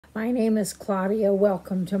My name is Claudia.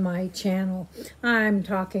 Welcome to my channel. I'm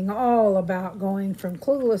talking all about going from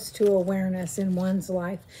clueless to awareness in one's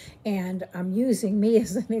life. And I'm using me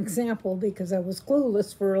as an example because I was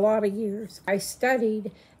clueless for a lot of years. I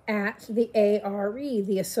studied at the ARE,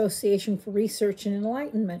 the Association for Research and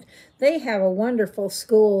Enlightenment. They have a wonderful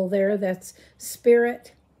school there that's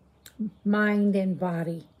spirit, mind, and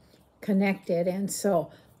body connected. And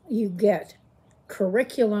so you get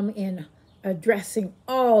curriculum in addressing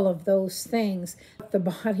all of those things the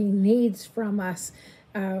body needs from us,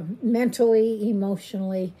 mentally,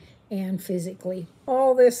 emotionally, and physically.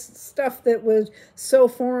 All this stuff that was so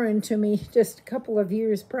foreign to me just a couple of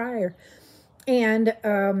years prior. And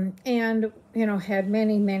you know, had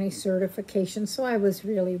many certifications, so I was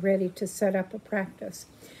really ready to set up a practice.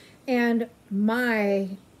 And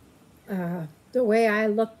the way I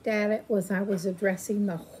looked at it was I was addressing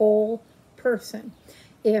the whole person.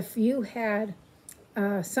 If you had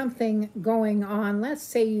something going on, let's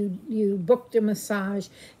say you booked a massage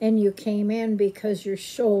and you came in because your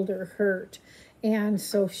shoulder hurt, and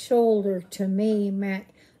so shoulder to me meant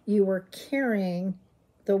you were carrying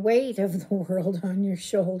the weight of the world on your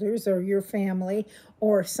shoulders, or your family,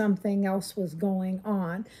 or something else was going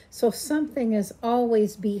on. So something is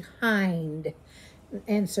always behind,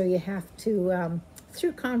 and so you have to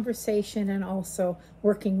through conversation and also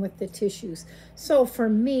working with the tissues. So for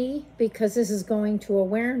me, because this is going to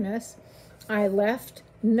awareness, I left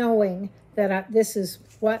knowing that this is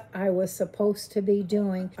what I was supposed to be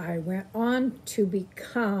doing. I went on to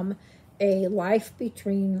become a life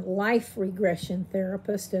between life regression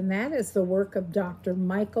therapist, and that is the work of Dr.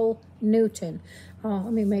 Michael Newton.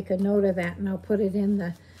 Let me make a note of that, and I'll put it in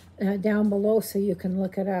the down below so you can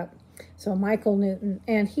look it up. So Michael Newton,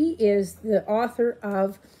 and he is the author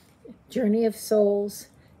of Journey of Souls,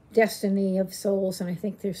 Destiny of Souls, and I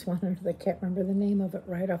think there's one I can't remember the name of it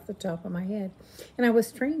right off the top of my head. And I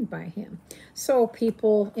was trained by him. So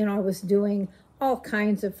people, you know, I was doing all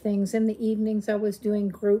kinds of things. In the evenings, I was doing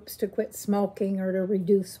groups to quit smoking or to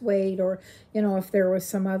reduce weight, or, you know, if there was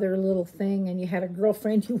some other little thing and you had a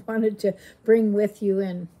girlfriend you wanted to bring with you,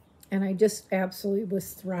 and I just absolutely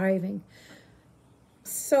was thriving.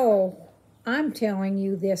 So I'm telling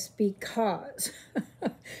you this because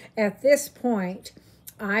at this point,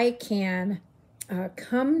 I can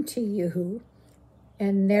come to you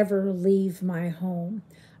and never leave my home.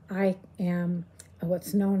 I am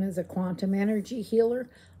what's known as a quantum energy healer.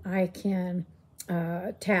 I can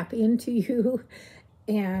tap into you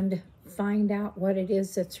and find out what it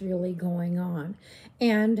is that's really going on,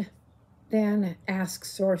 and then ask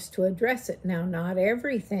Source to address it. Now, not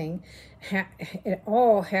everything, it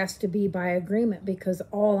all has to be by agreement, because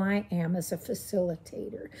all I am is a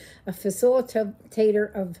facilitator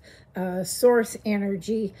of Source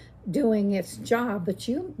energy doing its job. But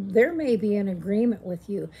there may be an agreement with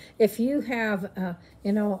you. If you have,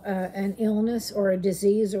 an illness or a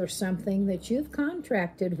disease or something that you've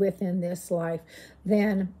contracted with in this life,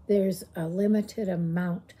 then there's a limited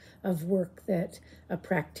amount of work that a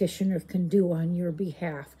practitioner can do on your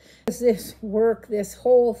behalf. This work, this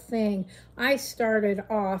whole thing, I started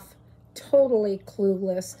off totally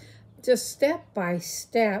clueless, just step by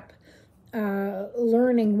step,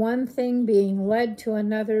 learning one thing, being led to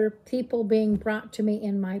another, people being brought to me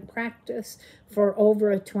in my practice for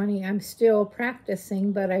over 20. I'm still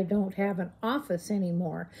practicing, but I don't have an office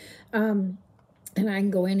anymore. And I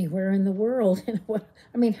can go anywhere in the world.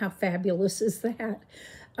 I mean, how fabulous is that?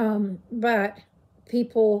 But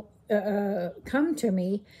people come to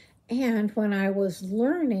me, and when I was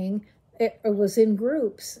learning, it was in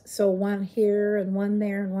groups. So one here and one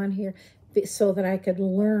there and one here, so that I could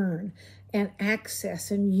learn and access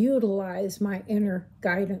and utilize my inner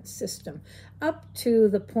guidance system. Up to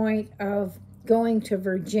the point of going to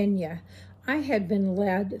Virginia, I had been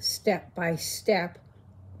led step by step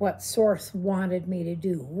what Source wanted me to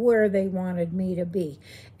do, where they wanted me to be.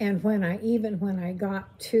 And when I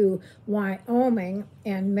got to Wyoming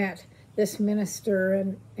and met this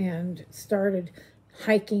minister and started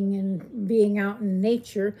hiking and being out in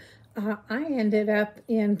nature, I ended up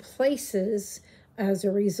in places as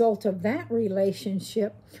a result of that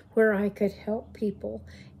relationship where I could help people.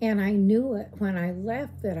 And I knew it when I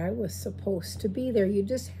left that I was supposed to be there. You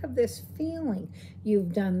just have this feeling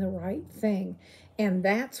you've done the right thing. And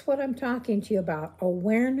that's what I'm talking to you about.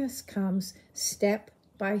 Awareness comes step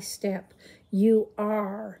by step. You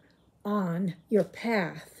are on your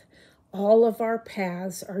path. All of our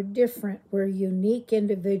paths are different. We're unique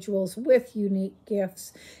individuals with unique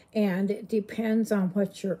gifts, and it depends on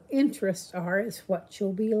what your interests are is what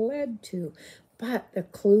you'll be led to. But the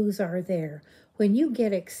clues are there. When you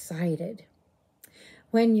get excited,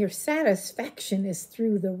 when your satisfaction is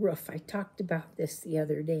through the roof. I talked about this the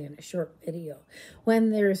other day in a short video.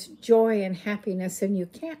 When there's joy and happiness and you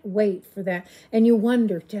can't wait for that, and you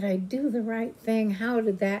wonder, did I do the right thing? How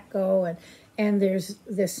did that go? And there's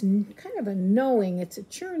this kind of a knowing, it's a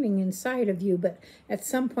churning inside of you, but at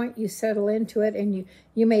some point you settle into it, and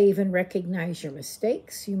you may even recognize your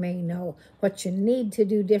mistakes. You may know what you need to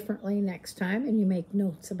do differently next time, and you make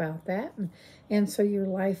notes about that. And so your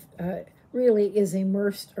life really is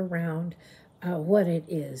immersed around what it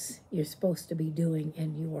is you're supposed to be doing,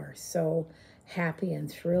 and you are so happy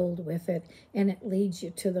and thrilled with it, and it leads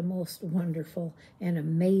you to the most wonderful and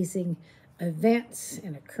amazing events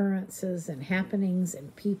and occurrences and happenings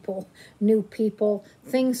and people, new people.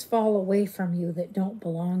 Things fall away from you that don't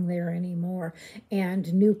belong there anymore,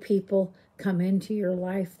 and new people come into your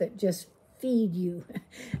life that just feed you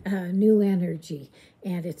new energy,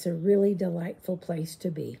 and it's a really delightful place to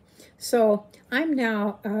be. So I'm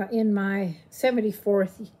now in my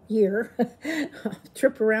 74th year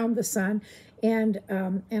trip around the sun, and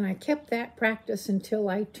I kept that practice until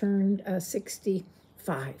I turned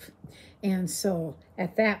 65. And so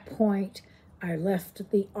at that point, I left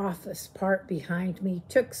the office part behind me,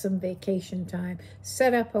 took some vacation time,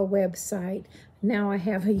 set up a website. Now I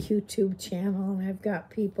have a YouTube channel, and I've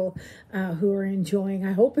got people who are enjoying,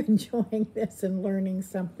 I hope enjoying this and learning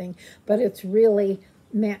something, but it's really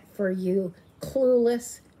meant for you.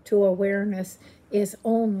 Clueless to awareness is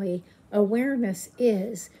only, awareness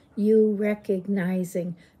is you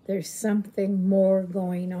recognizing there's something more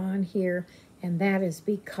going on here, and that is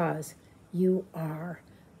because you are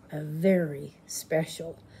a very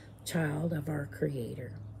special child of our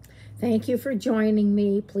Creator. Thank you for joining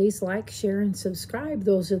me. Please like, share, and subscribe.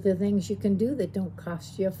 Those are the things you can do that don't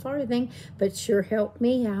cost you a farthing, but sure help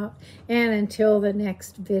me out. And until the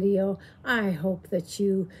next video, I hope that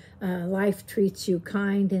life treats you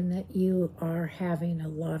kind and that you are having a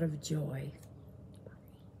lot of joy.